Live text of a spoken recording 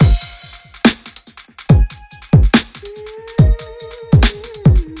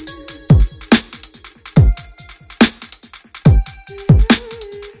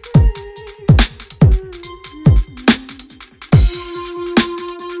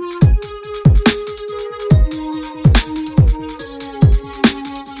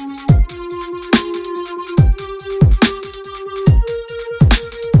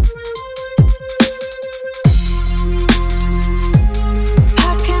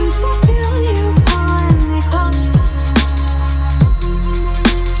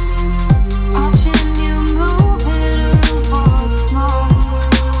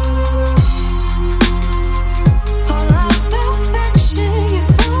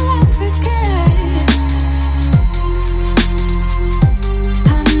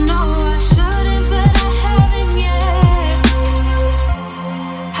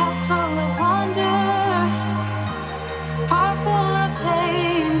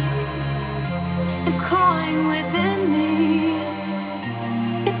It's calling within me.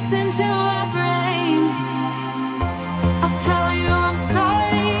 It's into our brain. I'll tell you I'm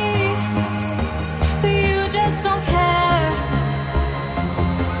sorry, but you just don't care.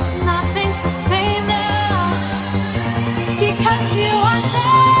 Nothing's the same now because you are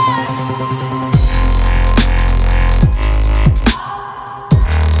there.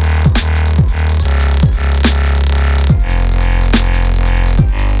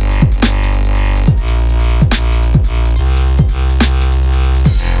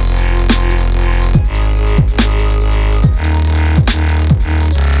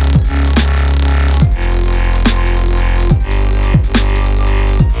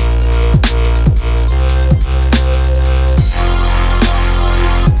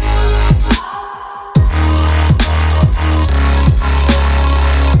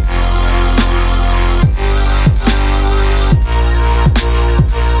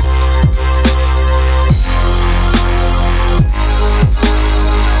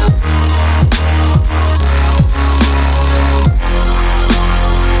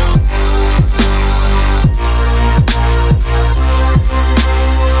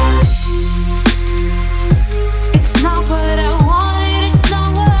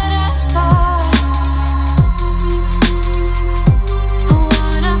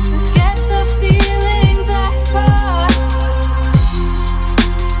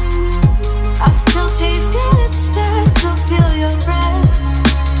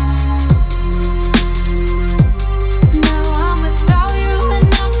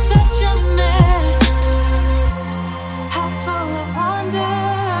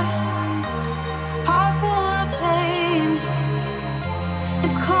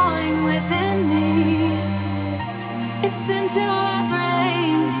 It's calling within me. It's into our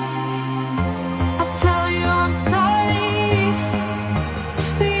brain. I'll tell you I'm sorry,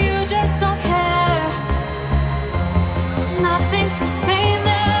 but you just don't care. Nothing's the same.